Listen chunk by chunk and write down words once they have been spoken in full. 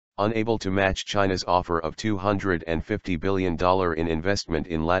Unable to match China's offer of $250 billion in investment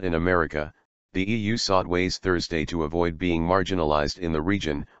in Latin America, the EU sought ways Thursday to avoid being marginalized in the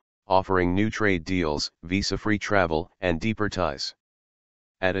region, offering new trade deals, visa-free travel, and deeper ties.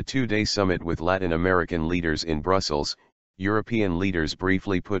 At a two-day summit with Latin American leaders in Brussels, European leaders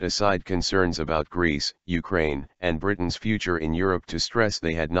briefly put aside concerns about Greece, Ukraine, and Britain's future in Europe to stress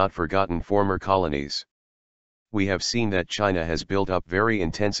they had not forgotten former colonies. "We have seen that China has built up very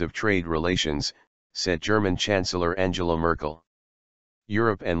intensive trade relations," said German Chancellor Angela Merkel.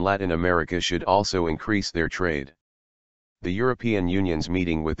 "Europe and Latin America should also increase their trade." The European Union's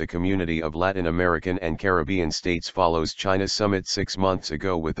meeting with the Community of Latin American and Caribbean States follows China's summit 6 months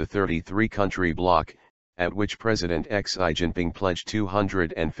ago with the 33-country bloc, at which President Xi Jinping pledged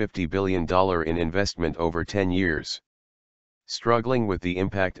 $250 billion in investment over 10 years. Struggling with the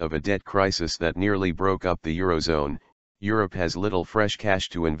impact of a debt crisis that nearly broke up the Eurozone, Europe has little fresh cash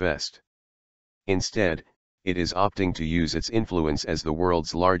to invest. Instead, it is opting to use its influence as the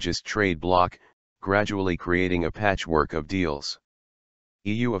world's largest trade bloc, gradually creating a patchwork of deals.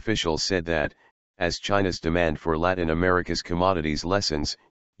 EU officials said that, as China's demand for Latin America's commodities lessens,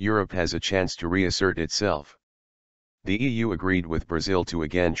 Europe has a chance to reassert itself. The EU agreed with Brazil to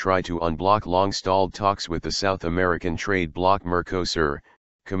again try to unblock long-stalled talks with the South American trade bloc Mercosur,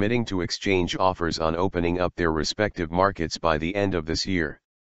 committing to exchange offers on opening up their respective markets by the end of this year.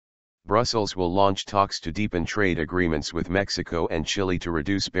 Brussels will launch talks to deepen trade agreements with Mexico and Chile to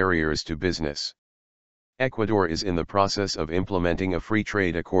reduce barriers to business. Ecuador is in the process of implementing a free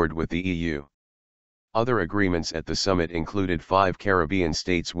trade accord with the EU. Other agreements at the summit included 5 Caribbean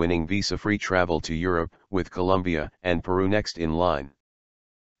states winning visa-free travel to Europe, with Colombia and Peru next in line.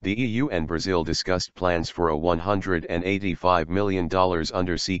 The EU and Brazil discussed plans for a $185 million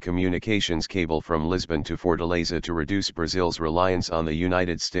undersea communications cable from Lisbon to Fortaleza to reduce Brazil's reliance on the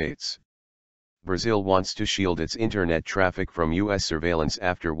United States. Brazil wants to shield its internet traffic from U.S. surveillance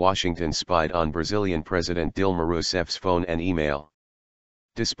after Washington spied on Brazilian President Dilma Rousseff's phone and email.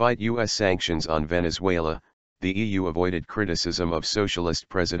 Despite U.S. sanctions on Venezuela, the EU avoided criticism of socialist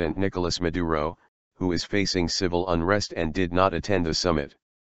President Nicolas Maduro, who is facing civil unrest and did not attend the summit.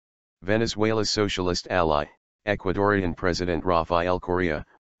 Venezuela's socialist ally, Ecuadorian President Rafael Correa,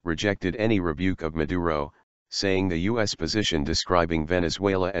 rejected any rebuke of Maduro, saying the U.S. position describing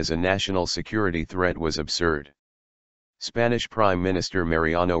Venezuela as a national security threat was absurd. Spanish Prime Minister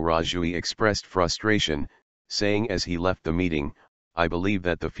Mariano Rajoy expressed frustration, saying as he left the meeting, "I believe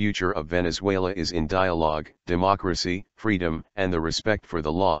that the future of Venezuela is in dialogue, democracy, freedom, and the respect for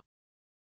the law."